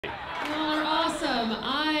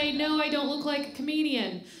look like a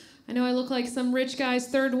comedian. I know I look like some rich guy's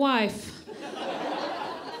third wife.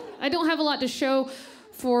 I don't have a lot to show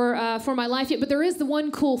for my life yet, but there is the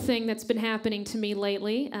one cool thing that's been happening to me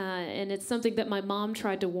lately, and it's something that my mom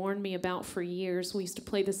tried to warn me about for years. We used to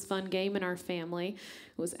play this fun game in our family.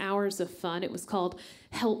 It was hours of fun. It was called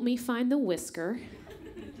Help Me Find the Whisker.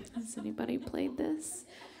 Has anybody played this?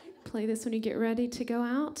 Play this when you get ready to go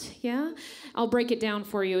out? Yeah? I'll break it down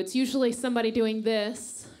for you. It's usually somebody doing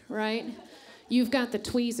this, right? You've got the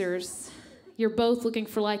tweezers. You're both looking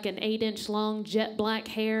for like an 8-inch long jet black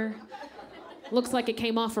hair. Looks like it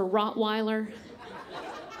came off a Rottweiler.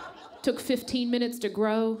 Took 15 minutes to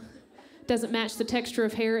grow. Doesn't match the texture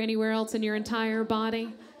of hair anywhere else in your entire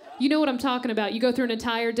body. You know what I'm talking about. You go through an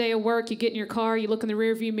entire day of work, you get in your car, you look in the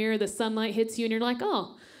rearview mirror, the sunlight hits you, and you're like,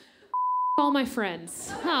 oh, all my friends.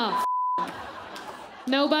 Oh,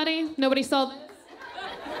 nobody? Nobody saw this?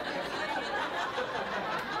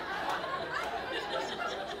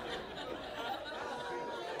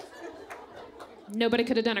 Nobody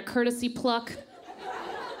could have done a courtesy pluck.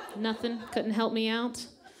 Nothing. Couldn't help me out.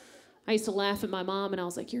 I used to laugh at my mom, and I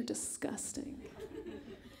was like, you're disgusting.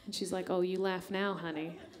 And she's like, oh, you laugh now,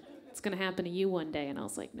 honey. It's going to happen to you one day. And I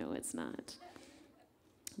was like, no, it's not.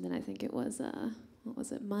 And then I think it was, what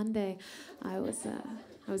was it, Monday? I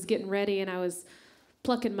was getting ready, and I was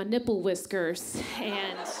plucking my nipple whiskers,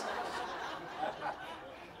 and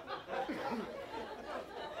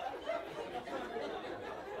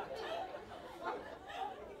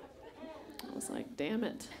I was like, damn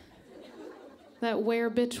it. That were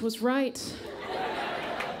bitch was right.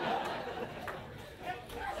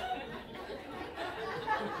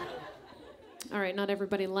 All right, not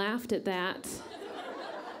everybody laughed at that.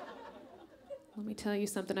 Let me tell you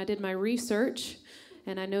something. I did my research,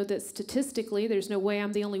 and I know that statistically there's no way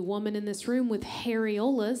I'm the only woman in this room with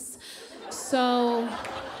areolas. So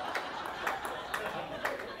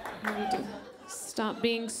I need to stop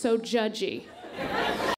being so judgy.